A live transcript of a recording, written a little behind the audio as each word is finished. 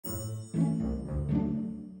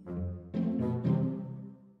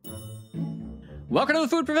Welcome to the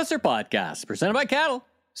Food Professor Podcast, presented by Cattle,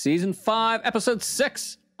 Season 5, Episode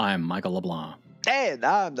 6. I'm Michael LeBlanc. And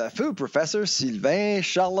I'm the Food Professor, Sylvain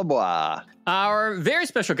Charlebois. Our very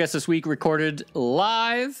special guest this week, recorded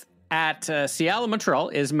live at Seattle, Montreal,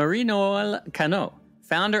 is Marie-Noëlle Cano,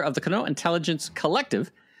 founder of the Cano Intelligence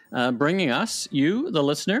Collective, bringing us, you, the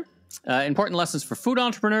listener, important lessons for food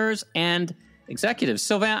entrepreneurs and executives.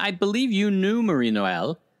 Sylvain, I believe you knew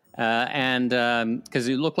Marie-Noëlle. And because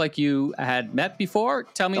you look like you had met before,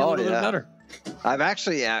 tell me a little bit about her.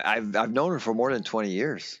 I've known her for more than 20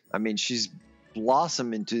 years. I mean, she's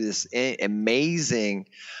blossomed into this amazing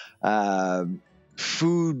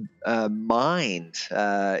food mind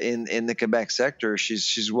in the Quebec sector.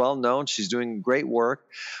 She's well known. She's doing great work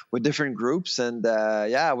with different groups, and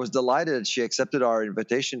I was delighted that she accepted our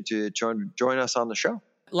invitation to join us on the show.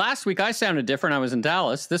 Last week I sounded different. I was in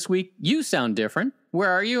Dallas. This week you sound different. Where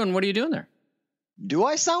are you and what are you doing there? Do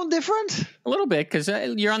I sound different? A little bit, because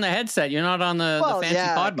you're on the headset. You're not on the fancy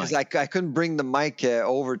pod mic. Because I couldn't bring the mic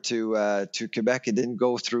over to Quebec. It didn't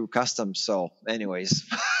go through customs. So anyways.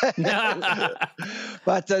 But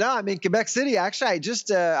no, I mean, Quebec City, actually,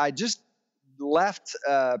 I just left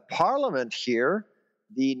Parliament here,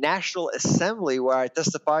 the National Assembly, where I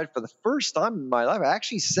testified for the first time in my life. I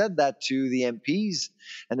actually said that to the MPs,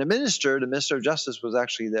 and the Minister of Justice was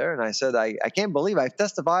actually there. And I said, I can't believe I've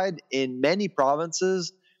testified in many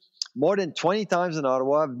provinces, more than 20 times in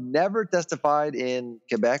Ottawa. I've never testified in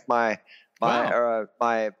Quebec, my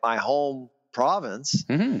home province.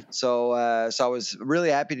 Mm-hmm. So I was really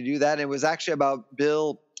happy to do that. And it was actually about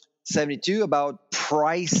Bill 72, about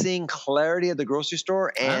pricing clarity at the grocery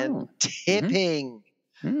store and tipping.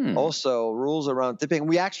 Mm-hmm. Also, rules around tipping.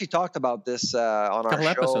 We actually talked about this on our show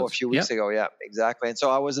episodes. A few weeks ago. Yeah, exactly. And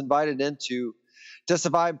so I was invited in to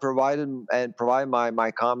testify and provide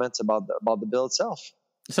my comments about the bill itself.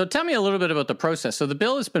 So tell me a little bit about the process. So the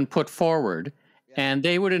bill has been put forward, and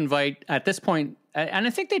they would invite, at this point, and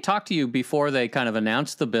I think they talked to you before they kind of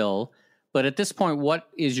announced the bill, but at this point, what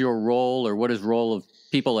is your role, or what is the role of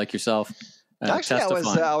people like yourself Actually,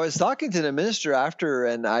 I was talking to the minister after,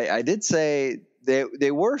 and I did say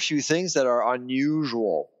there were a few things that are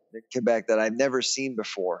unusual in Quebec that I've never seen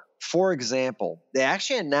before. For example, they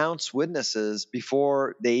actually announce witnesses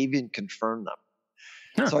before they even confirm them.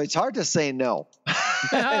 Huh. So it's hard to say no.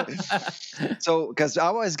 So, because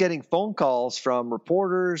I was getting phone calls from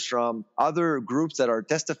reporters, from other groups that are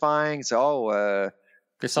testifying. So, I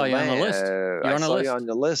saw you on the list. I saw you on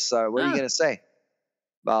the list. What are you going to say?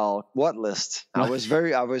 Well, what list? I was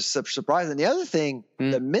surprised. And the other thing,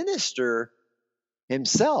 the minister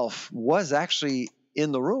himself was actually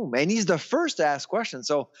in the room, and he's the first to ask questions.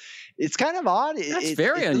 So it's kind of odd. It's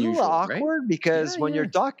very unusual, a little awkward, right? Because when you're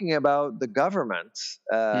talking about the government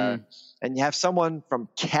and you have someone from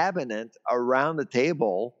cabinet around the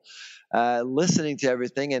table listening to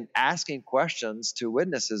everything and asking questions to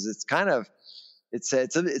witnesses, it's kind of it's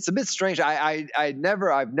a bit strange. I've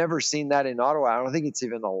never seen that in Ottawa. I don't think it's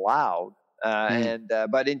even allowed.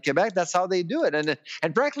 But in Quebec, that's how they do it. And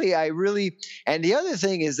frankly, and the other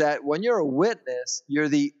thing is that when you're a witness, you're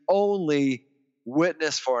the only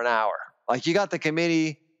witness for an hour. Like, you got the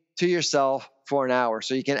committee to yourself for an hour.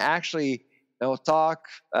 So you can actually, talk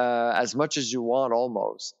as much as you want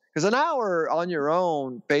almost. Because an hour on your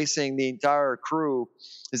own facing the entire crew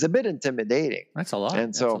is a bit intimidating. That's a lot.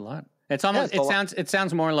 And so, that's a lot. It's almost, it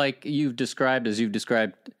sounds more like you've described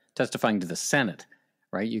testifying to the Senate.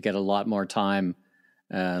 Right, you get a lot more time,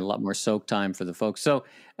 a lot more soak time for the folks. So,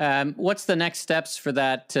 what's the next steps for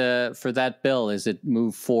that bill? Is it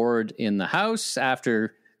move forward in the House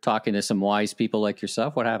after talking to some wise people like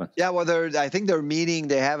yourself? What happened? Yeah, well, I think they're meeting.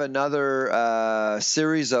 They have another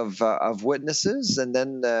series of witnesses, and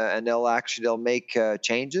then they'll make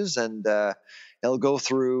changes, and they'll go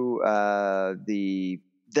through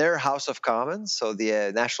their House of Commons, so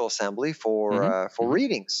the National Assembly, for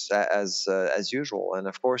readings as usual. And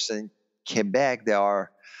of course, in Quebec, there are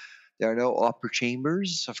no upper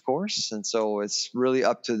chambers, of course, and so it's really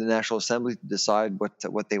up to the National Assembly to decide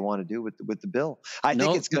what they want to do with the bill. I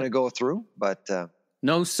think it's going to go through, but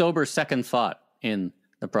no sober second thought in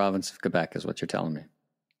the province of Quebec is what you're telling me.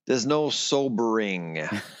 There's no sobering.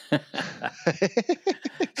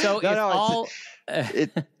 So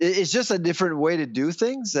it's just a different way to do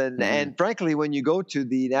things, and frankly, when you go to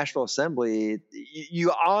the National Assembly,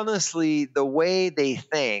 you honestly, the way they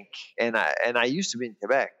think, and I used to be in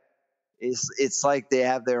Quebec, it's like they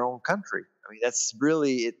have their own country. I mean, that's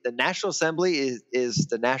really the National Assembly is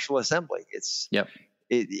the National Assembly. It's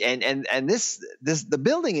the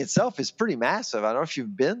building itself is pretty massive. I don't know if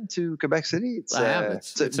you've been to Quebec City. I have.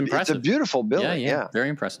 It's impressive. It's a beautiful building. Yeah. Very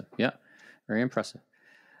impressive. Yeah. Very impressive.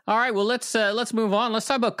 All right, well, let's move on. Let's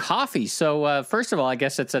talk about coffee. So first of all, I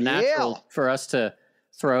guess it's a natural for us to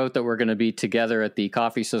throw out that we're going to be together at the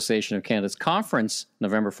Coffee Association of Canada's conference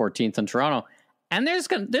November 14th in Toronto. And there's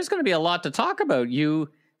going to be a lot to talk about, you,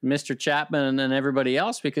 Mr. Chapman, and everybody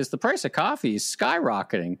else, because the price of coffee is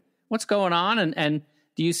skyrocketing. What's going on, and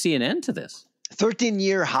do you see an end to this?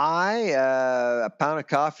 13-year high. A pound of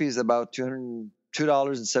coffee is about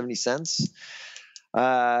 $2.70.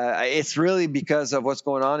 It's really because of what's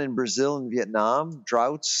going on in Brazil and Vietnam,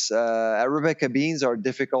 droughts. Arabica beans are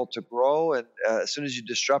difficult to grow, and as soon as you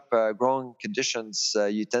disrupt growing conditions,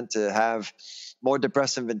 you tend to have more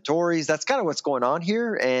depressed inventories. That's kind of what's going on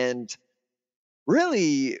here. And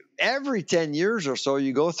really, every 10 years or so,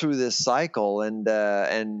 you go through this cycle, and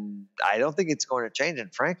I don't think it's going to change.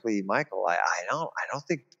 And frankly, Michael, I don't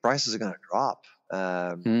think the prices are going to drop.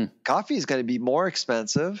 Coffee is going to be more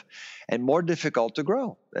expensive and more difficult to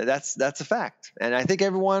grow. That's a fact. And I think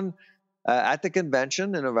everyone at the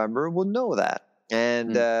convention in November will know that.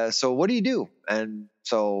 And so what do you do? And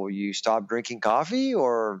so you stop drinking coffee,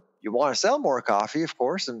 or you want to sell more coffee, of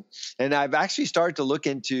course. And I've actually started to look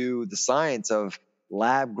into the science of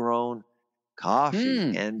lab grown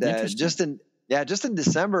coffee. And just in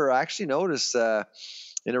December, I actually noticed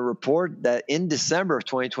in a report that in December of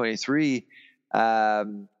 2023,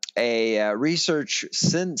 a research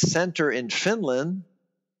center in Finland,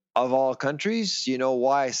 of all countries. You know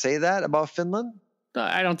why I say that about Finland?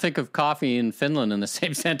 I don't think of coffee in Finland in the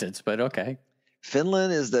same sentence, but okay.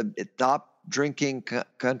 Finland is the top drinking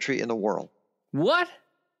country in the world. What?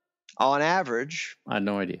 On average, I had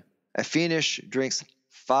no idea. A Finnish drinks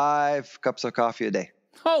 5 cups of coffee a day.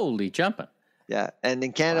 Holy jumping. Yeah. And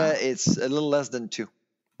in Canada, it's a little less than 2.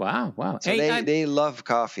 Wow. So they love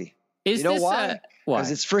coffee. You know why? Because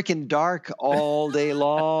it's freaking dark all day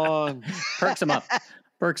long. Perks them up.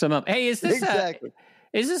 Hey, is this exactly?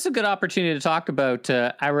 Is this a good opportunity to talk about?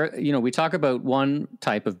 We talk about one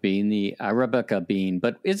type of bean, the arabica bean,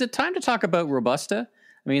 but is it time to talk about robusta?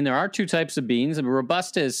 I mean, there are 2 types of beans, and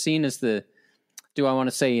robusta is seen as the, do I want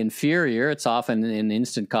to say inferior? It's often in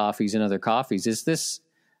instant coffees and other coffees. Is this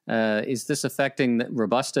affecting the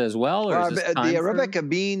robusta as well, or is this time the arabica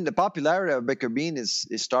bean? The popularity of arabica bean is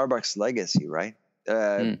Starbucks' legacy, right?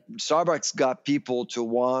 Starbucks got people to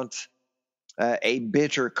want a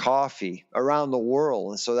bitter coffee around the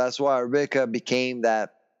world, and so that's why arabica became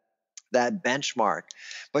that benchmark.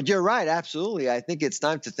 But you're right, absolutely. I think it's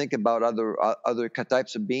time to think about other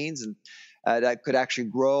types of beans and that could actually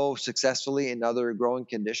grow successfully in other growing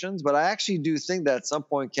conditions. But I actually do think that at some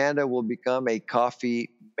point Canada will become a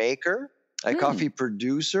coffee maker, a coffee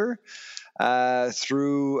producer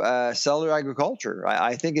through cellular agriculture.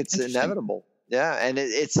 I think it's inevitable. Yeah, and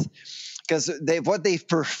it's because what they've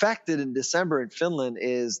perfected in December in Finland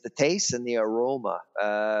is the taste and the aroma.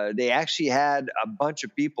 They actually had a bunch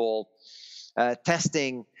of people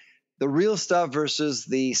testing the real stuff versus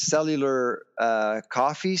the cellular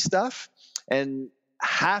coffee stuff, and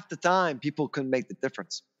half the time people couldn't make the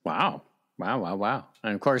difference. Wow.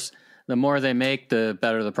 And of course, the more they make, the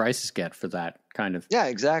better the prices get for that kind of. Yeah,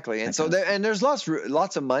 exactly. And so there's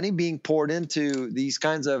lots of money being poured into these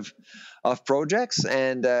kinds of projects.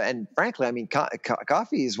 And frankly, I mean,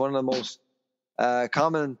 coffee is one of the most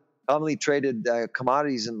commonly traded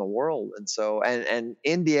commodities in the world. And so, and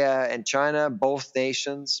India and China, both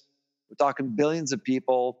nations, we're talking billions of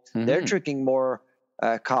people. They're drinking more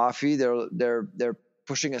coffee. They're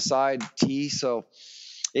pushing aside tea. So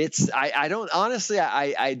I don't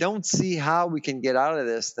see how we can get out of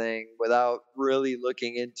this thing without really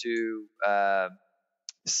looking into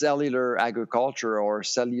cellular agriculture or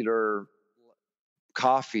cellular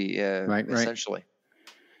coffee, essentially. Right.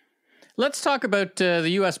 Let's talk about the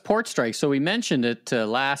U.S. port strike. So we mentioned it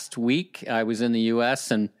last week. I was in the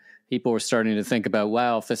U.S. and people were starting to think about,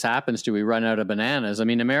 well, if this happens, do we run out of bananas? I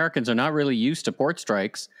mean, Americans are not really used to port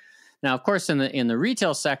strikes. Now, of course, in the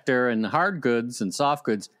retail sector and hard goods and soft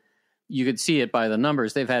goods, you could see it by the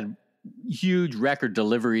numbers. They've had huge record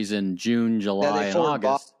deliveries in June, July, and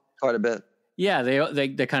August. Quite a bit. Yeah,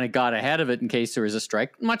 they kind of got ahead of it in case there was a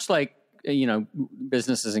strike, much like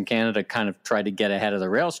businesses in Canada kind of tried to get ahead of the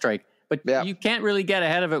rail strike. But you can't really get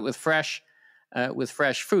ahead of it with fresh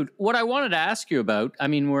food. What I wanted to ask you about, I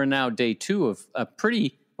mean, we're now day 2 of a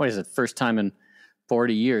pretty, first time in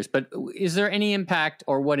 40 years. But is there any impact,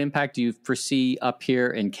 or what impact do you foresee up here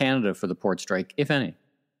in Canada for the port strike, if any?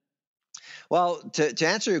 Well, to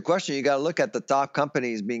answer your question, you got to look at the top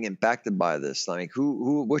companies being impacted by this. Like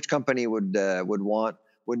which company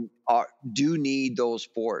do need those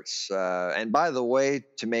ports? And by the way,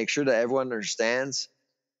 to make sure that everyone understands,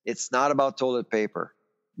 it's not about toilet paper.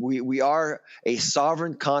 We are a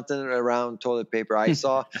sovereign continent around toilet paper.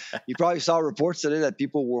 You probably saw reports today that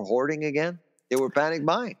people were hoarding again. They were panic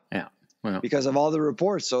buying. Yeah. Well, because of all the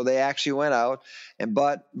reports. So they actually went out and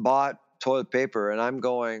bought toilet paper. And I'm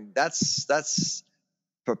going, that's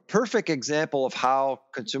a perfect example of how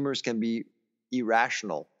consumers can be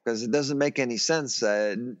irrational, because it doesn't make any sense.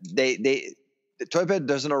 The toilet paper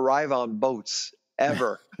doesn't arrive on boats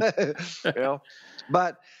ever,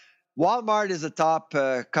 But Walmart is a top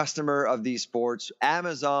customer of these sports.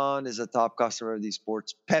 Amazon is a top customer of these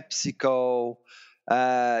sports. PepsiCo,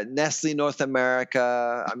 Nestle North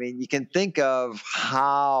America. I mean, you can think of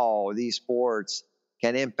how these sports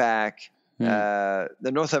can impact the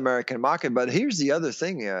North American market. But here's the other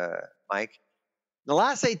thing, Mike. In the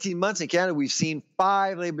last 18 months in Canada, we've seen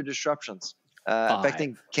 5 labor disruptions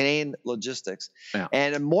affecting Canadian logistics. Yeah.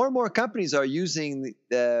 And more companies are using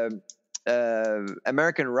the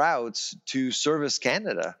American routes to service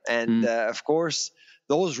Canada. And of course,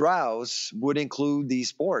 those routes would include these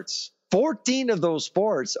sports. 14 of those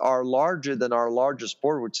sports are larger than our largest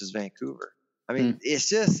sport, which is Vancouver. I mean, it's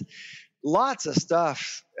just lots of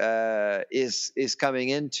stuff is coming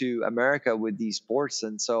into America with these sports.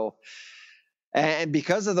 And so, and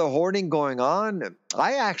because of the hoarding going on,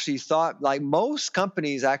 I actually thought, like, most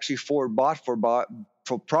companies actually bought for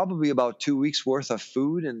probably about 2 weeks worth of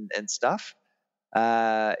food and stuff.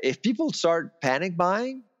 If people start panic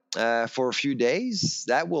buying for a few days,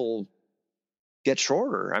 that will get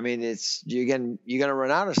shorter. I mean, you're going to run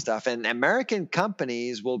out of stuff, and American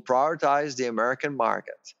companies will prioritize the American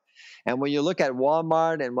market. And when you look at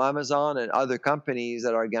Walmart and Amazon and other companies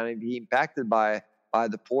that are going to be impacted by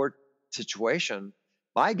the port situation,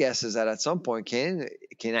 my guess is that at some point Canada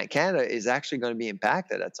is actually going to be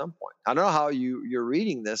impacted at some point. I don't know how you're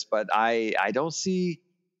reading this, but I don't see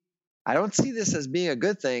this as being a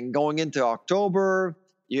good thing going into October.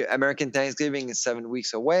 American Thanksgiving is 7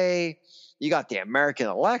 weeks away. You got the American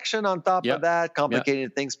election on top of that, complicating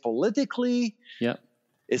things politically. Yeah,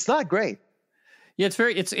 it's not great. Yeah,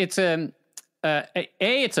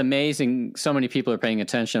 it's amazing. So many people are paying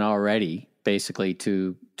attention already, basically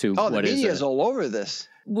to what the media is all over this.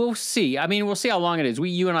 We'll see. I mean, we'll see how long it is.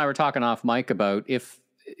 You and I were talking off mic about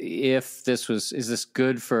is this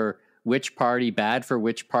good for which party, bad for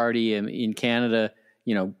which party in Canada.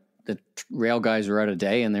 The rail guys were out a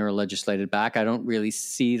day and they were legislated back. I don't really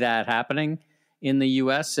see that happening in the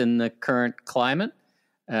U.S. in the current climate.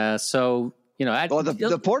 The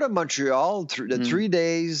Port of Montreal, the 3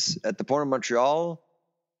 days at the Port of Montreal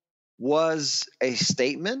was a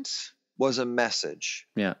statement, was a message.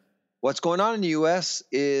 Yeah. What's going on in the U.S.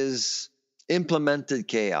 is implemented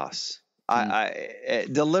chaos.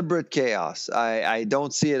 Deliberate chaos. I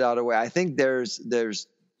don't see it other way. I think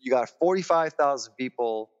you got 45,000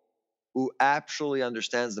 people who actually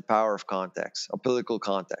understands the power of context, of political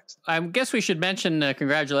context. I guess we should mention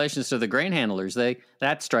congratulations to the grain handlers.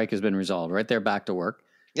 That strike has been resolved, right? They're back to work.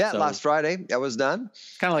 Yeah, last Friday that was done.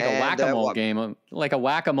 Kind of like a whack-a-mole game, like a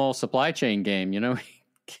whack-a-mole supply chain game,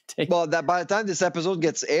 Well, that by the time this episode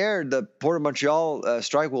gets aired, the Port of Montreal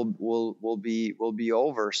strike will be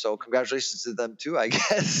over. So congratulations to them too, I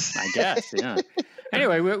guess. I guess, yeah.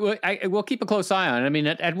 Anyway, we'll keep a close eye on it. I mean,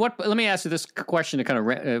 let me ask you this question to kind of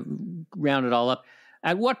round it all up.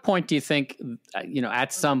 At what point do you think,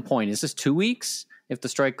 at some point, is this 2 weeks? If the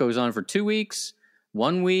strike goes on for 2 weeks,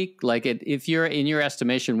 1 week, if you're in your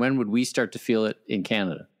estimation, when would we start to feel it in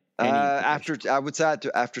Canada? I would say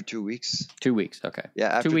after 2 weeks. 2 weeks, okay. Yeah,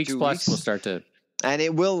 after 2 weeks plus, we'll start to. And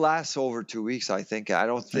it will last over 2 weeks, I think. I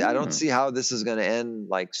don't see how this is going to end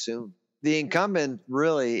soon. The incumbent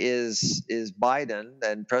really is Biden,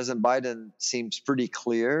 and President Biden seems pretty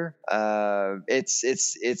clear. They're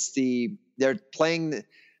playing the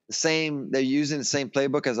same. They're using the same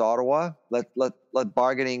playbook as Ottawa. Let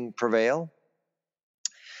bargaining prevail,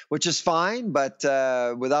 which is fine, but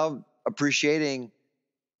without appreciating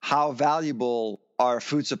how valuable our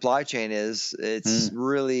food supply chain is, it's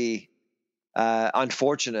really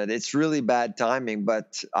unfortunate. It's really bad timing,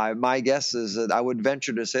 but my guess is that I would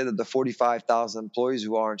venture to say that the 45,000 employees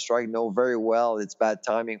who are on strike know very well it's bad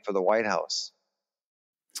timing for the White House.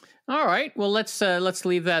 All right. Well, let's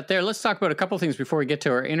leave that there. Let's talk about a couple of things before we get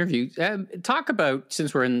to our interview. Talk about,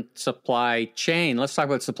 since we're in supply chain, let's talk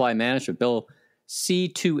about supply management. Bill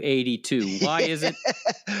C-282. Why is it?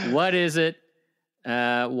 What is it?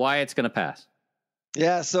 Why it's going to pass?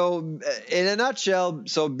 Yeah, so in a nutshell,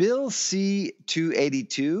 Bill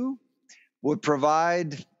C-282 would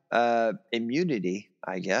provide immunity,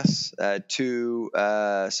 I guess, to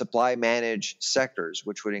supply managed sectors,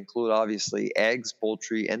 which would include obviously eggs,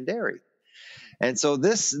 poultry, and dairy. And so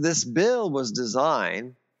this bill was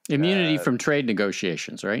designed Immunity from trade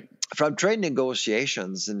negotiations, right? From trade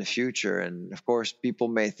negotiations in the future. And of course, people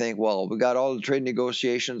may think, well, we got all the trade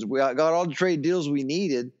negotiations, we got all the trade deals we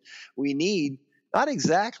need. Not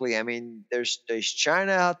exactly. I mean, there's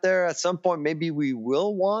China out there. At some point, maybe we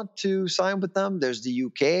will want to sign with them. There's the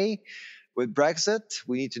UK with Brexit.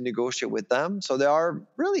 We need to negotiate with them. So there are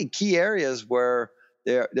really key areas where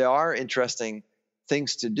there are interesting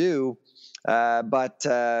things to do. But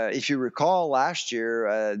if you recall, last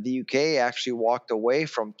year, the UK actually walked away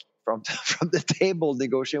from the table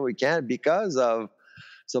negotiating with Canada because of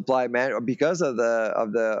supply management, or because of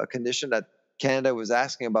the condition that Canada was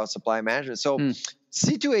asking about supply management. So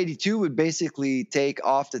C282 would basically take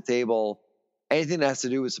off the table anything that has to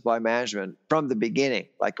do with supply management from the beginning,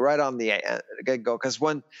 like right on the get-go. Because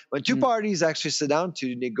when two parties actually sit down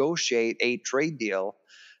to negotiate a trade deal,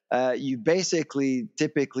 you basically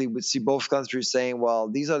typically would see both countries saying, well,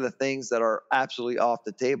 these are the things that are absolutely off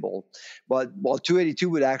the table. But 282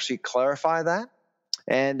 would actually clarify that.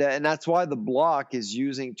 And that's why the bloc is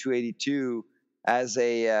using 282 as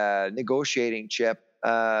a negotiating chip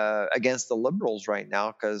against the Liberals right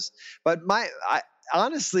now.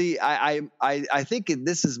 Honestly, I think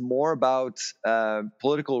this is more about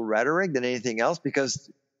political rhetoric than anything else,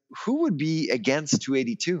 because who would be against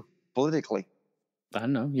 282 politically? I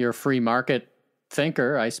don't know. You're a free market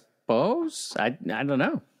thinker, I suppose. I don't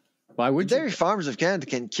know. Why would you? Dairy Farmers of Canada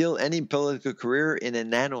can kill any political career in a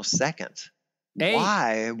nanosecond. Hey.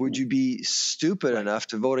 Why would you be stupid enough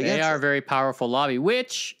to vote against it? They are a very powerful lobby,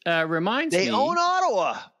 which reminds me. They own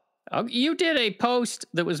Ottawa. You did a post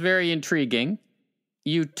that was very intriguing.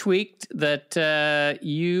 You tweaked that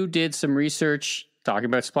you did some research talking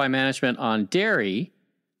about supply management on dairy,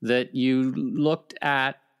 that you looked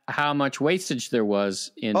at how much wastage there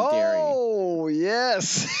was in dairy. Oh,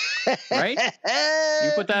 yes. Right?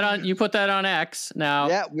 You put that on X. Now,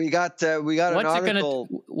 yeah, we got an article.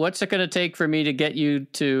 What's it going to take for me to get you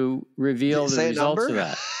to reveal the results of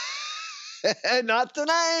that? Not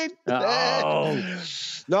tonight. Oh.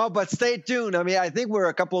 No, but stay tuned. I mean, I think we're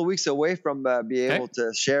a couple of weeks away from being able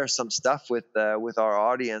to share some stuff with our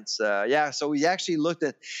audience. So we actually looked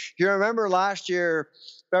at, if you remember last year,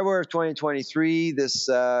 February of 2023, this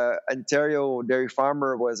Ontario dairy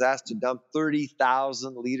farmer was asked to dump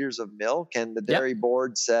 30,000 liters of milk, and the dairy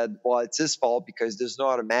board said, well, it's his fault because he doesn't know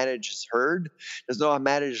how to manage his herd, doesn't know how to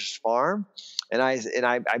manage his farm. And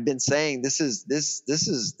I've been saying this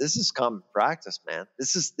is common practice, man.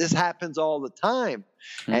 This happens all the time.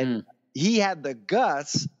 And he had the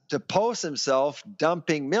guts to post himself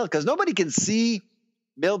dumping milk, because nobody can see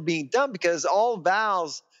milk being dumped, because all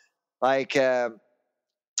valves like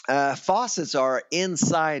faucets are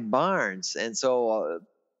inside barns, and so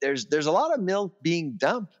there's a lot of milk being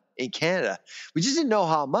dumped in Canada. We just didn't know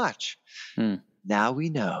how much. Now we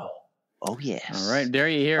know. Oh yes. All right, there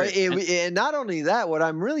you hear it. And not only that, what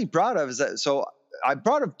I'm really proud of is that. So I'm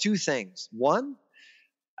proud of two things. One,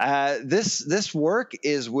 this work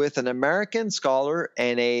is with an American scholar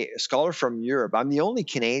and a scholar from Europe. I'm the only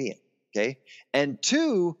Canadian. Okay, and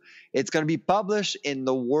two, it's going to be published in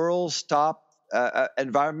the world's top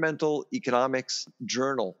environmental economics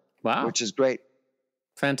journal. Wow, which is great.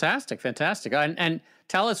 Fantastic. And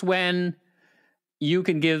tell us when you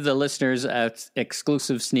can give the listeners an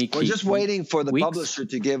exclusive sneak peek. We're just waiting for the publisher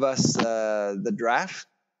to give us the draft.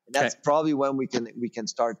 And that's probably when we can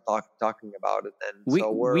start talking about it. And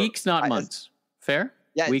so weeks, not months. Fair?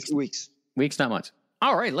 Yeah, weeks. Weeks, not months.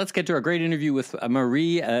 All right, let's get to a great interview with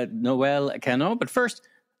Marie-Noëlle Cano. But first,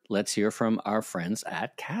 let's hear from our friends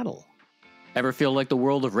at Cattle. Ever feel like the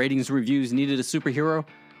world of ratings and reviews needed a superhero?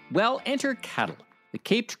 Well, enter Cattle, the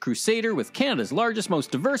caped crusader with Canada's largest,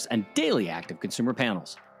 most diverse, and daily active consumer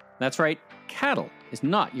panels. That's right, Cattle is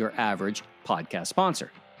not your average podcast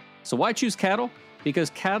sponsor. So why choose Cattle? Because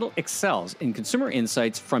Cattle excels in consumer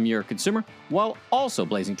insights from your consumer, while also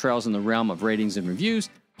blazing trails in the realm of ratings and reviews,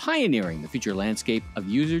 pioneering the future landscape of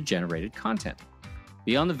user-generated content.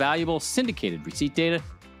 Beyond the valuable syndicated receipt data,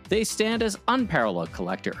 they stand as unparalleled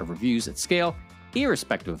collector of reviews at scale,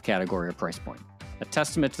 irrespective of category or price point. A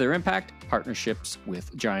testament to their impact, partnerships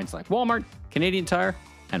with giants like Walmart, Canadian Tire,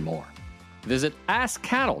 and more. Visit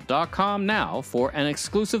AskCattle.com now for an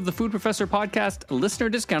exclusive The Food Professor podcast listener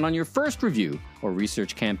discount on your first review or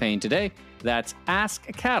research campaign today. That's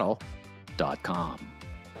AskCattle.com.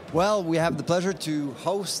 Well, we have the pleasure to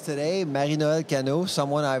host today Marie-Noëlle Cano,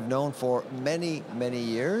 someone I've known for many, many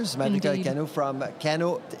years. Marie-Noëlle Cano from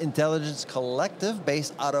Cano Intelligence Collective,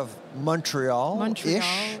 based out of Montreal.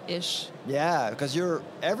 Montreal-ish. Yeah, because you're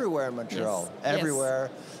everywhere in Montreal. Yes.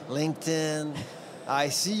 Everywhere. Yes. LinkedIn. I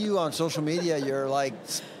see you on social media. You're like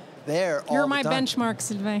there all You're the my time. benchmark,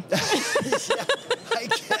 Sylvain. I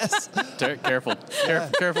guess.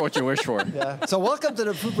 Careful what you wish for. Yeah. So welcome to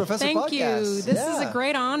the Food Professor Thank podcast. you. This is a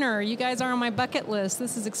great honor. You guys are on my bucket list.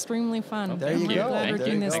 This is extremely fun. There you I'm go. glad we're There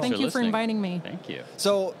doing you this. go. Thank you for listening. inviting me. Thank you.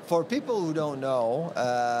 So for people who don't know,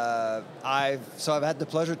 I've had the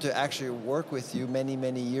pleasure to actually work with you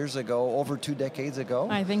many years ago, over 2 decades ago.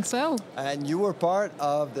 I think so. And you were part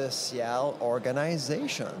of the Cial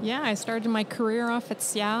organization. Yeah, I started my career off at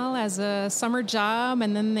Cial as a summer job,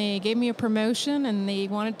 and then they gave me a promotion, and they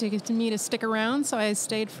wanted me to stick around, so I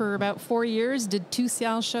stayed for about 4 years, did 2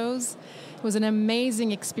 Cial shows. It was an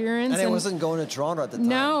amazing experience. And it wasn't going to Toronto at the time.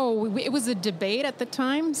 No, it was a debate at the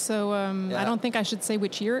time, so I don't think I should say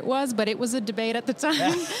which year it was, but it was a debate at the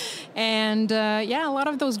time. And a lot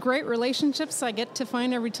of those great relationships I get to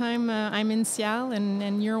find every time I'm in Cial,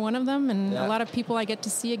 and you're one of them, and a lot of people I get to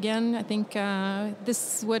see again. I think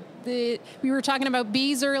this is what we were talking about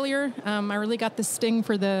bees earlier. I really got the sting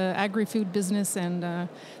for the agri-food business, and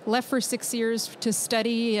left for 6 years to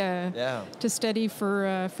study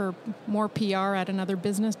for more PR at another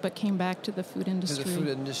business, but came back to the food industry. To the food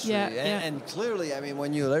industry. Yeah, and clearly, I mean,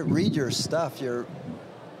 when you read your stuff, you're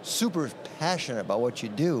super passionate about what you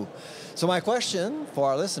do. So my question for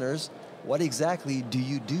our listeners, what exactly do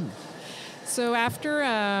you do? So after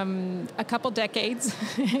a couple decades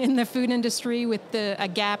in the food industry with a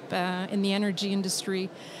gap in the energy industry,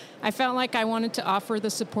 I felt like I wanted to offer the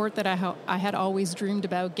support that I had always dreamed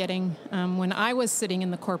about getting when I was sitting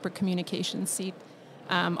in the corporate communications seat.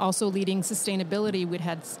 Also leading sustainability,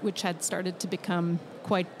 which had started to become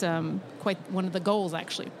quite one of the goals,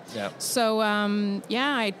 actually. Yeah. So,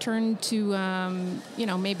 I turned to,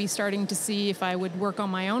 maybe starting to see if I would work on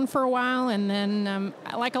my own for a while. And then,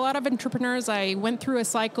 like a lot of entrepreneurs, I went through a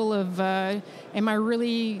cycle of, am I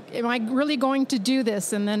really going to do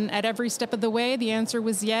this? And then at every step of the way, the answer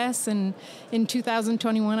was yes. And in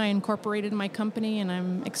 2021, I incorporated my company, and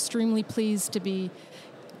I'm extremely pleased to be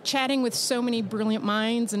chatting with so many brilliant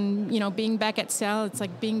minds, and being back at Cial, it's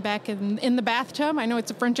like being back in the bathtub. I know it's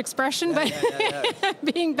a French expression, but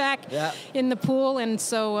being back in the pool. And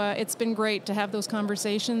so it's been great to have those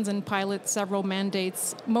conversations and pilot several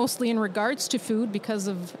mandates, mostly in regards to food because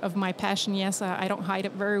of my passion. Yes, I don't hide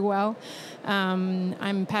it very well.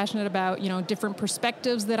 I'm passionate about different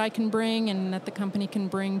perspectives that I can bring and that the company can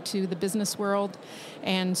bring to the business world.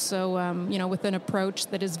 And so with an approach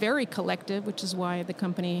that is very collective, which is why the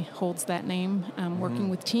company holds that name, working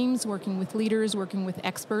with teams, working with leaders, working with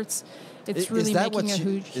experts. It's really making a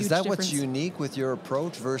huge difference. Is that what's unique with your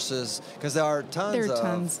approach versus, because there are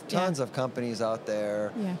tons of companies out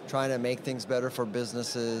there trying to make things better for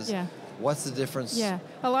businesses. Yeah. What's the difference? Yeah,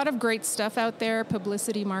 a lot of great stuff out there,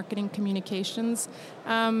 publicity, marketing, communications.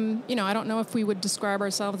 I don't know if we would describe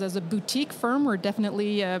ourselves as a boutique firm. We're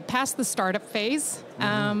definitely past the startup phase.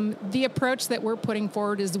 The approach that we're putting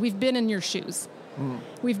forward is we've been in your shoes.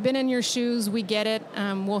 We've been in your shoes. We get it.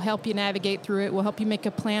 We'll help you navigate through it. We'll help you make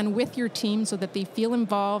a plan with your team so that they feel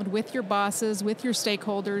involved, with your bosses, with your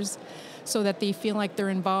stakeholders, so that they feel like they're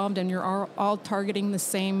involved and you're all targeting the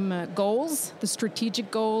same goals, the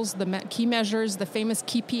strategic goals, the key measures, the famous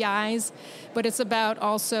KPIs. But it's about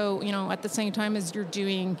also, at the same time as you're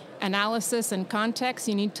doing analysis and context,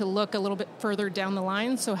 you need to look a little bit further down the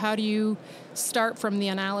line. So how do you start from the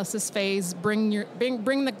analysis phase, bring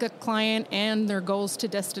the client and their goals to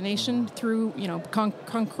destination through,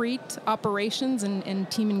 concrete operations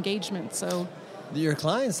and team engagement. So your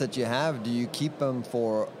clients that you have, do you keep them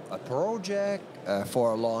for a project,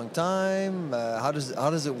 for a long time? How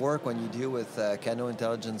does it work when you deal with Cano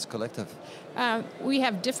Intelligence Collective? We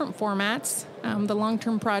have different formats. The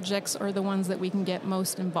long-term projects are the ones that we can get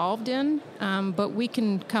most involved in, but we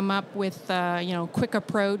can come up with quick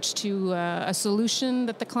approach to a solution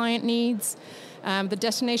that the client needs. The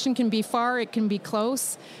destination can be far, it can be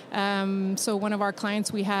close. So one of our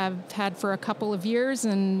clients we have had for a couple of years,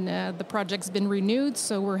 and the project's been renewed,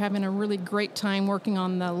 so we're having a really great time working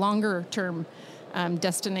on the longer term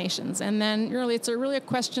destinations. And then really it's really a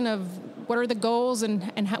question of what are the goals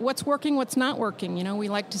and what's working, what's not working. We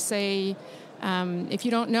like to say, if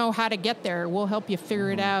you don't know how to get there, we'll help you figure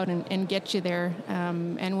it out and get you there.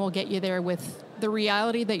 And we'll get you there with the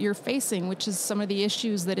reality that you're facing, which is some of the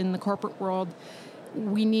issues that in the corporate world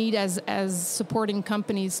we need as supporting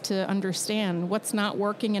companies to understand what's not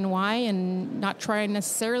working and why, and not try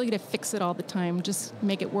necessarily to fix it all the time. Just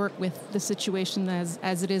make it work with the situation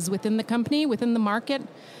as it is within the company, within the market,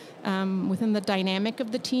 within the dynamic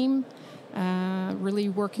of the team. really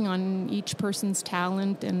working on each person's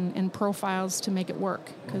talent and profiles to make it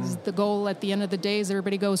work. Because the goal at the end of the day is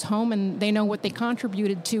everybody goes home and they know what they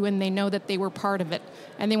contributed to and they know that they were part of it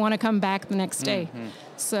and they want to come back the next day.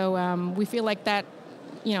 So we feel like that,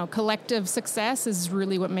 collective success is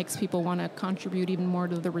really what makes people want to contribute even more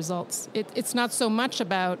to the results. It's not so much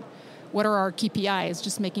about what are our KPIs,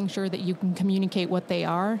 just making sure that you can communicate what they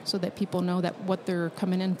are so that people know that what they're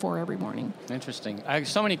coming in for every morning. Interesting. I have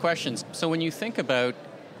so many questions. So when you think about,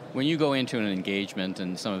 when you go into an engagement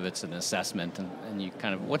and some of it's an assessment and you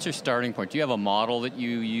kind of, what's your starting point? Do you have a model that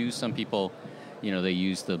you use? Some people, they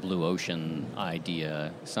use the blue ocean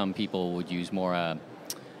idea. Some people would use more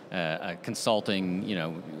a consulting,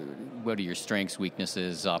 what are your strengths,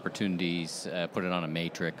 weaknesses, opportunities, put it on a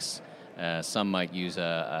matrix. Some might use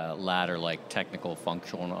a ladder like technical,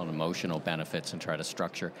 functional, and emotional benefits and try to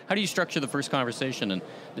structure. How do you structure the first conversation? And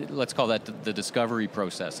let's call that the discovery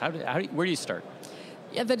process. Where do you start?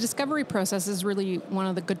 Yeah, the discovery process is really one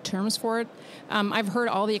of the good terms for it. I've heard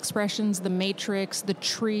all the expressions, the matrix, the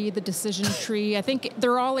tree, the decision tree. I think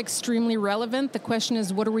they're all extremely relevant. The question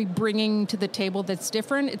is, what are we bringing to the table that's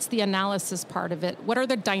different? It's the analysis part of it. What are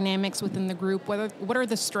the dynamics within the group? What are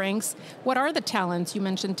the strengths? What are the talents? You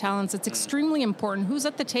mentioned talents. It's extremely important. Who's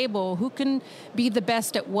at the table? Who can be the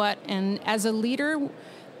best at what? And as a leader,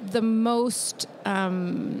 the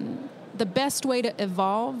best way to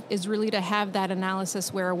evolve is really to have that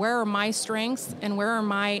analysis where are my strengths and where are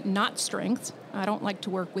my not strengths. I don't like to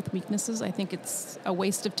work with weaknesses. I think it's a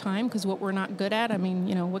waste of time because what we're not good at,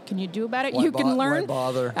 what can you do about it? You can learn. Why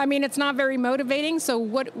bother? It's not very motivating. So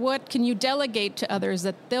what can you delegate to others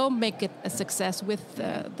that they'll make it a success with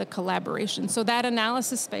the collaboration? So that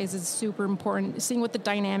analysis phase is super important. Seeing what the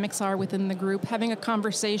dynamics are within the group, having a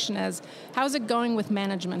conversation as how's it going with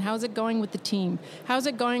management? How's it going with the team? How's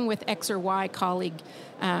it going with X or Y colleague?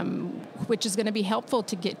 Which is going to be helpful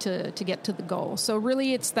to get to the goal. So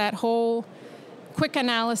really, it's that whole quick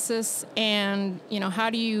analysis and, how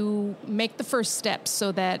do you make the first steps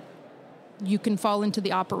so that you can fall into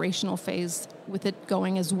the operational phase with it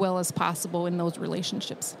going as well as possible in those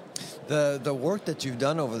relationships. The work that you've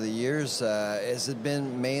done over the years, has it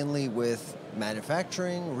been mainly with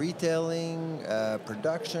manufacturing, retailing,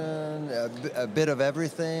 production, a bit of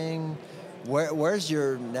everything? Where's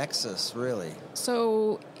your nexus, really?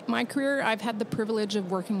 So my career, I've had the privilege of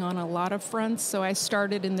working on a lot of fronts. So I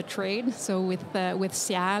started in the trade, so with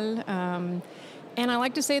Cial. And I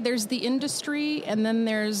like to say there's the industry and then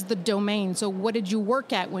there's the domain. So what did you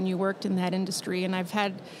work at when you worked in that industry? And I've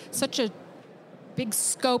had such a big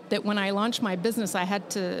scope that when I launched my business, I had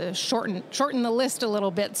to shorten the list a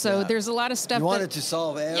little bit. So there's a lot of stuff. You wanted to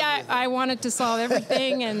solve everything. Yeah, I wanted to solve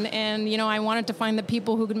everything, and I wanted to find the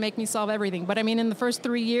people who could make me solve everything. But in the first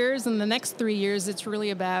 3 years and the next 3 years, it's really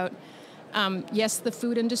about yes, the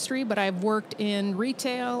food industry, but I've worked in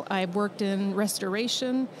retail. I've worked in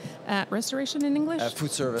restoration. Restoration in English?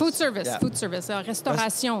 Food service. Food service. Yeah. Food service. Restauration.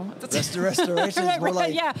 Restoration is more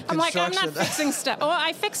like I'm like, I'm not fixing stuff. Oh,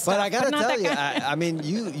 I fix stuff. But I got to tell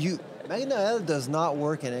you, Marie-Noëlle does not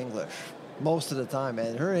work in English most of the time,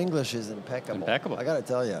 and her English is impeccable. I got to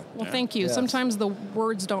tell you. Well, thank you. Yes. Sometimes the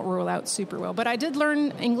words don't roll out super well, but I did learn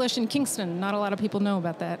English in Kingston. Not a lot of people know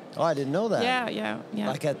about that. Oh, I didn't know that. Yeah.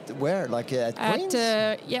 Like at where? Like at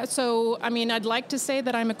Queens? So, I'd like to say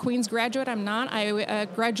that I'm a Queens graduate. I'm not. I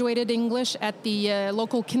graduated English at the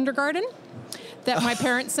local kindergarten that my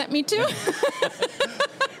parents sent me to.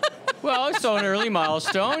 Well, it's an early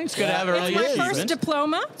milestone. It's good to have early achievement. It's my first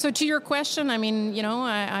diploma. So to your question,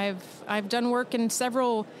 I've done work in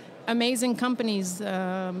several amazing companies,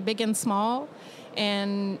 big and small,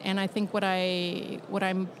 and I think what I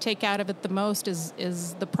take out of it the most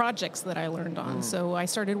is the projects that I learned on. So I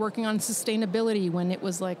started working on sustainability when it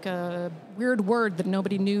was like a weird word that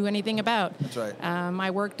nobody knew anything about. That's right. I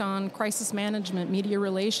worked on crisis management, media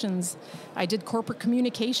relations. I did corporate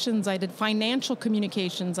communications. I did financial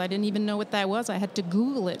communications. I didn't even know what that was. I had to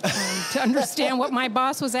Google it to understand what my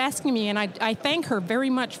boss was asking me, and I thank her very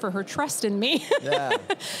much for her trust in me. Yeah.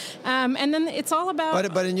 And then it's all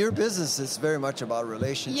about... But in your business, it's very much about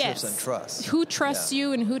relationships and trust. Who trusts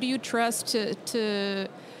you, and who do you trust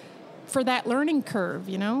for that learning curve,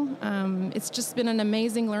 It's just been an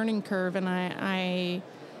amazing learning curve, and I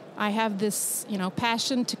have this,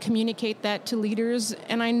 passion to communicate that to leaders,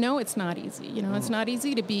 and I know it's not easy. It's not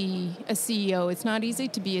easy to be a CEO. It's not easy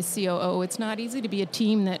to be a COO. It's not easy to be a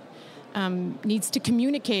team that needs to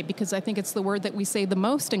communicate, because I think it's the word that we say the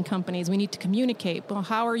most in companies. We need to communicate. Well,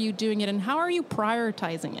 how are you doing it, and how are you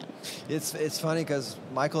prioritizing it? It's funny because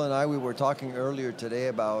Michael and we were talking earlier today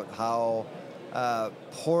about how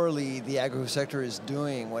poorly the agri sector is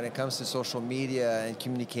doing when it comes to social media and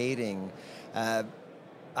communicating. I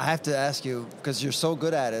have to ask you, because you're so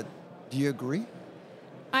good at it, do you agree?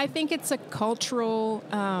 I think it's a cultural.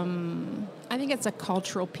 I think it's a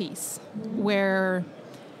cultural piece where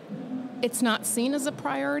it's not seen as a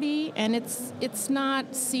priority, and it's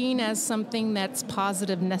not seen as something that's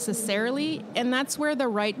positive necessarily. And that's where the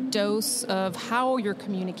right dose of how you're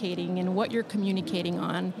communicating and what you're communicating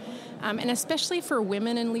on, and especially for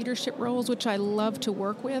women in leadership roles, which I love to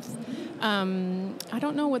work with. I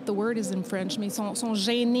don't know what the word is in French, mais sont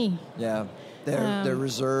gênés. Yeah. They're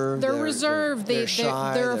reserved. They're reserved. They're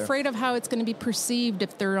shy. They're afraid of how it's going to be perceived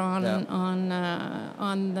if they're on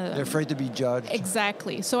the. They're afraid to be judged.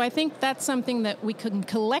 Exactly. So I think that's something that we can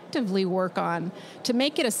collectively work on to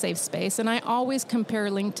make it a safe space. And I always compare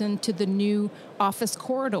LinkedIn to the new office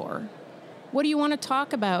corridor. What do you want to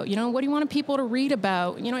talk about? What do you want people to read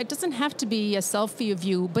about? It doesn't have to be a selfie of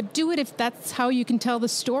you, but do it if that's how you can tell the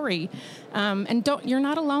story. And you're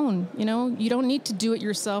not alone. You don't need to do it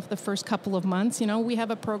yourself the first couple of months. We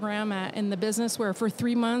have a program in the business where for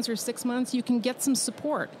 3 months or 6 months, you can get some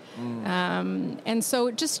support. And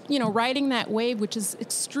so just, riding that wave, which is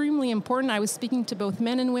extremely important. I was speaking to both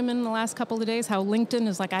men and women in the last couple of days, how LinkedIn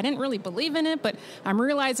is like, I didn't really believe in it, but I'm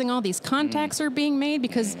realizing all these contacts are being made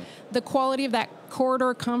because the quality of that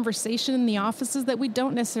corridor conversation in the offices that we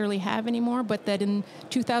don't necessarily have anymore, but that in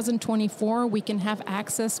 2024 we can have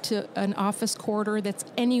access to an office corridor that's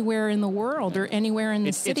anywhere in the world or anywhere in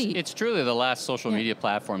the city. It's truly the last social media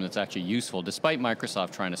platform that's actually useful, despite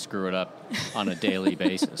Microsoft trying to screw it up on a daily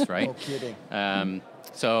basis, right? No kidding.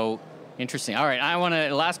 So interesting. All right, I want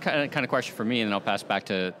to last kind of question for me, and then I'll pass back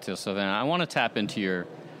to Sylvain. I want to tap into your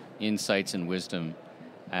insights and wisdom.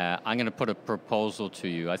 I'm going to put a proposal to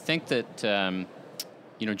you. I think that,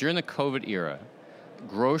 during the COVID era,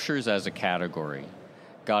 grocers as a category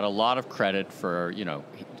got a lot of credit for,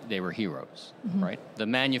 they were heroes, right? The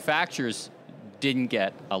manufacturers didn't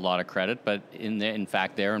get a lot of credit, but in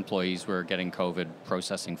fact, their employees were getting COVID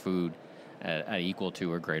processing food at equal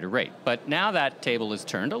to or greater rate. But now that table is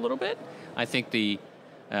turned a little bit. I think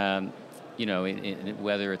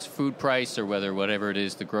whether it's food price or whatever it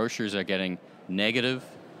is, the grocers are getting negative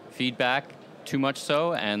feedback, too much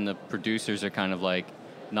so, and the producers are kind of like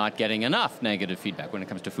not getting enough negative feedback when it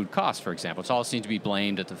comes to food costs, for example. It all seems to be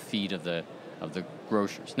blamed at the feet of the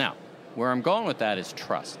grocers. Now, where I'm going with that is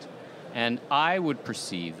trust. And I would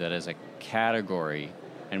perceive that as a category,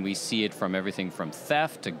 and we see it from everything from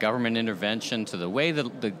theft to government intervention to the way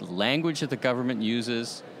the language that the government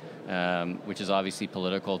uses, which is obviously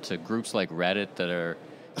political, to groups like Reddit that are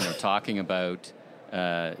talking about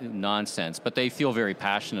nonsense, but they feel very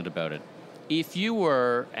passionate about it. If you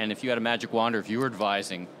had a magic wand, or if you were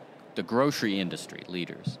advising the grocery industry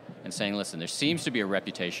leaders and saying, listen, there seems to be a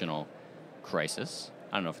reputational crisis.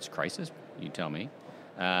 I don't know if it's a crisis, you tell me.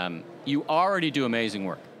 You already do amazing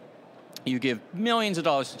work. You give millions of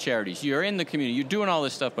dollars to charities. You're in the community. You're doing all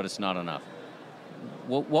this stuff, but it's not enough.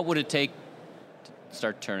 What would it take to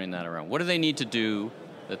start turning that around? What do they need to do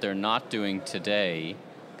that they're not doing today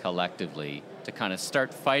collectively to kind of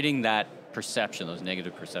start fighting that perception, those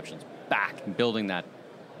negative perceptions back, and building that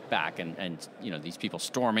back, and these people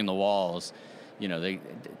storming the walls, they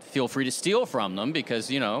feel free to steal from them because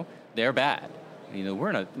they're bad.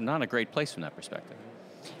 We're not in a great place from that perspective.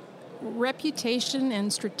 Reputation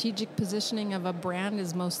and strategic positioning of a brand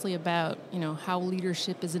is mostly about how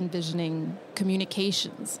leadership is envisioning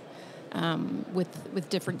communications with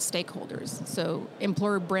different stakeholders. So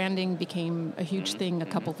employer branding became a huge thing a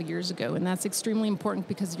couple of years ago, and that's extremely important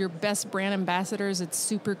because your best brand ambassadors, it's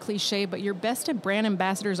super cliche, but your best brand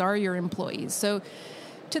ambassadors are your employees. So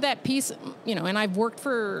to that piece, and I've worked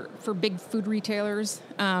for big food retailers,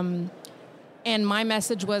 and my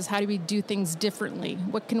message was, how do we do things differently?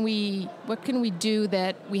 What can we do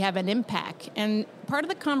that we have an impact? And part of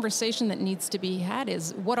the conversation that needs to be had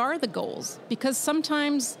is, what are the goals? Because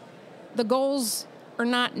sometimes the goals are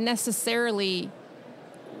not necessarily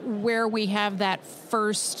where we have that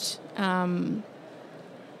first. So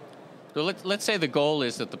let's say the goal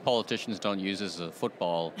is that the politicians don't use this as a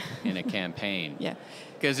football in a campaign. Yeah.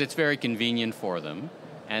 Because it's very convenient for them.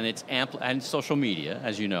 And it's and social media,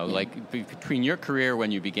 as you know, like between your career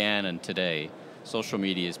when you began and today, social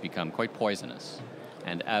media has become quite poisonous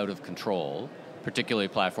and out of control, particularly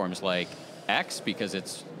platforms like X, because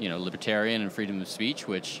it's libertarian and freedom of speech,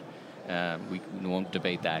 which we won't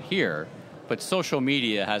debate that here. But social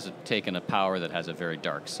media has taken a power that has a very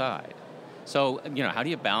dark side. So how do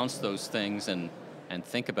you balance those things and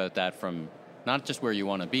think about that from not just where you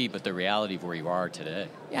want to be, but the reality of where you are today?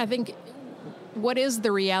 Yeah, I think what is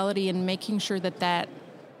the reality, and making sure that that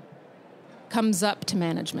comes up to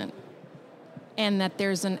management, and that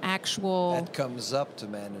there's an actual... That comes up to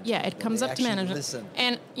management. Yeah, it comes up to management. Listen.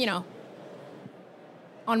 And, you know,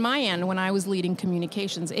 on my end, when I was leading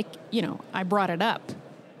communications, I brought it up.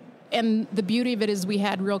 And the beauty of it is we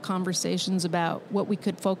had real conversations about what we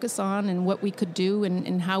could focus on and what we could do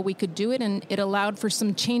and how we could do it. And it allowed for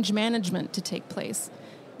some change management to take place.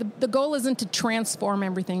 The goal isn't to transform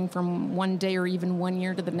everything from one day or even 1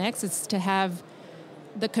 year to the next. It's to have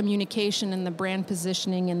the communication and the brand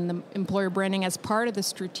positioning and the employer branding as part of the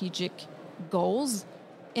strategic goals.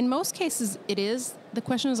 In most cases, it is. The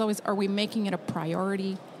question is always, are we making it a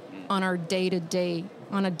priority on a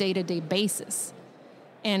day-to-day basis?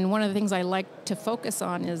 And one of the things I like to focus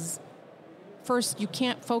on is, first, you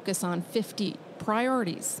can't focus on 50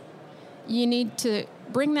 priorities. You need to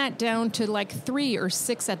bring that down to like 3 or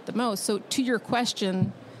 6 at the most. So to your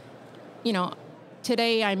question, you know,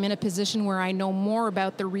 today I'm in a position where I know more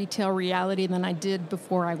about the retail reality than I did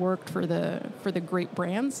before I worked for the great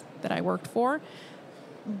brands that I worked for.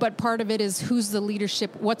 But part of it is who's the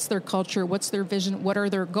leadership, what's their culture, what's their vision, what are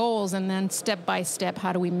their goals, and then step by step,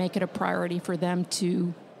 how do we make it a priority for them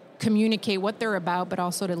to communicate what they're about, but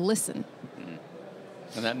also to listen.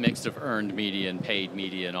 And that mix of earned media and paid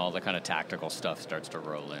media and all the kind of tactical stuff starts to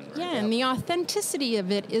roll in. Right? Yeah, and the authenticity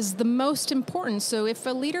of it is the most important. So if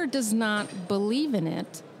a leader does not believe in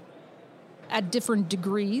it at different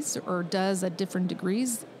degrees, or does at different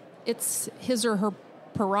degrees, it's his or her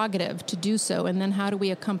prerogative to do so. And then how do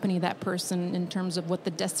we accompany that person in terms of what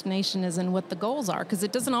the destination is and what the goals are? Because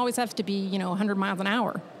it doesn't always have to be, 100 miles an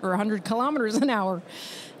hour or 100 kilometers an hour.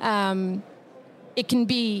 It can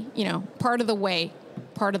be, part of the way,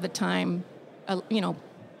 part of the time,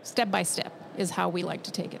 step by step is how we like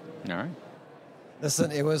to take it. All right.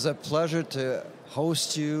 Listen, it was a pleasure to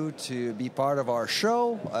host you, to be part of our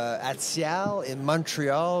show at Cial in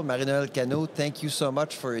Montreal. Marie-Noëlle Cano, thank you so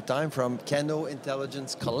much for your time from Cano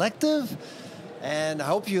Intelligence Collective. And I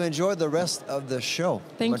hope you enjoy the rest of the show.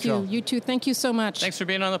 Thank you. You too. Thank you so much. Thanks for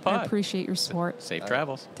being on the pod. I appreciate your support. Safe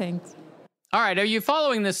travels. Thanks. All right. Are you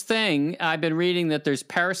following this thing? I've been reading that there's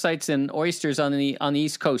parasites in oysters on the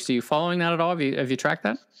East Coast. Are you following that at all? Have you tracked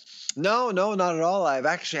that? No, not at all. I've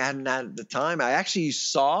actually hadn't had the time. I actually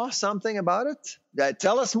saw something about it.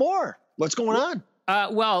 Tell us more. What's going on?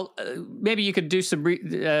 Maybe you could do some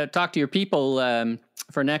talk to your people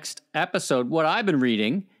for next episode. What I've been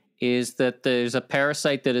reading is that there's a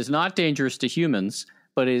parasite that is not dangerous to humans,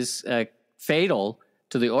 but is fatal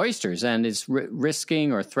to the oysters and is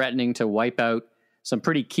risking or threatening to wipe out some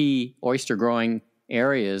pretty key oyster growing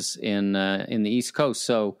areas in the East Coast.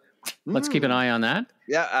 So let's keep an eye on that.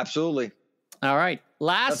 Yeah, absolutely. All right.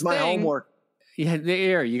 That's my homework. Yeah,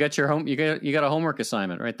 there. You got your home. You got a homework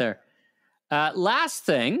assignment right there. Last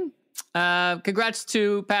thing. Congrats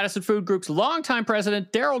to Pattison Food Group's longtime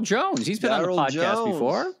president, Darrell Jones. He's been on the podcast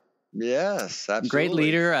before. Yes, absolutely. Great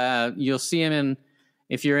leader. You'll see him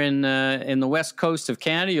if you're in the west coast of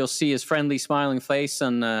Canada, you'll see his friendly, smiling face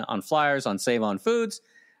on flyers on Save On Foods.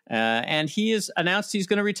 And he has announced he's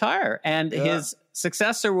going to retire. And his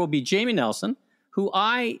successor will be Jamie Nelson, who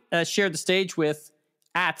I shared the stage with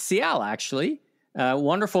at Cial, actually.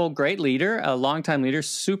 Wonderful, great leader, a longtime leader,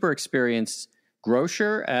 super experienced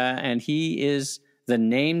grocer, and he is the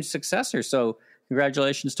named successor. So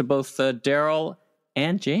congratulations to both Darrell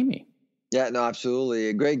and Jamie. Yeah, no, absolutely.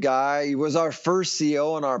 A great guy. He was our first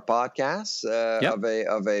CEO on our podcast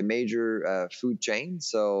of a major food chain.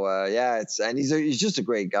 So and he's just a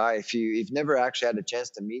great guy. If you've never actually had a chance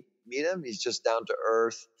to meet him, he's just down to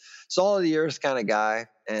earth, salt of the earth kind of guy.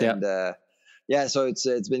 And so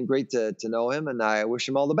it's been great to know him, and I wish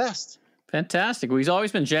him all the best. Fantastic. Well, he's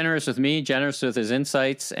always been generous with me, generous with his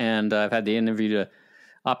insights, and I've had the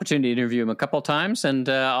opportunity to interview him a couple of times, and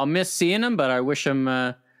I'll miss seeing him, but I wish him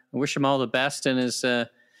all the best in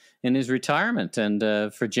his retirement.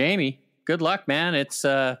 And for Jamie, good luck, man. It's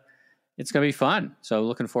going to be fun. So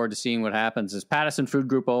looking forward to seeing what happens as Pattison Food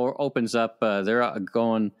Group opens up. They're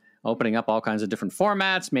opening up all kinds of different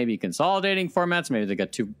formats, maybe consolidating formats. Maybe they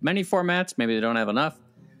got too many formats. Maybe they don't have enough.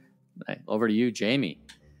 Over to you, Jamie.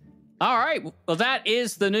 All right. Well, that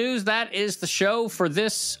is the news. That is the show for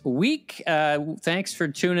this week. Thanks for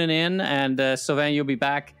tuning in. And Sylvain, you'll be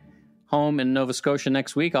back home in Nova Scotia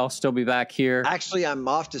next week. I'll still be back here. Actually, I'm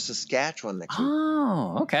off to Saskatchewan next week.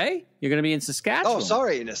 Oh, okay. You're going to be in Saskatchewan. Oh,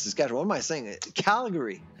 sorry, in Saskatchewan. What am I saying?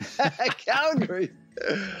 Calgary. Calgary.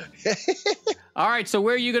 All right. So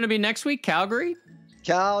where are you going to be next week? Calgary?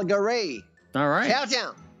 Calgary. All right.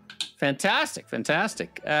 Cowtown. Fantastic.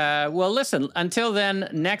 Well, listen, until then,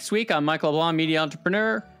 next week, I'm Michael LeBlanc, media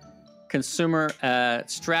entrepreneur. consumer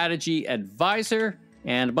strategy advisor,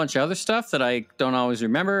 and a bunch of other stuff that I don't always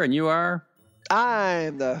remember. And you are?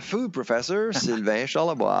 I'm the food professor, Sylvain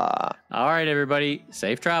Charlebois. All right, everybody.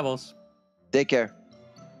 Safe travels. Take care.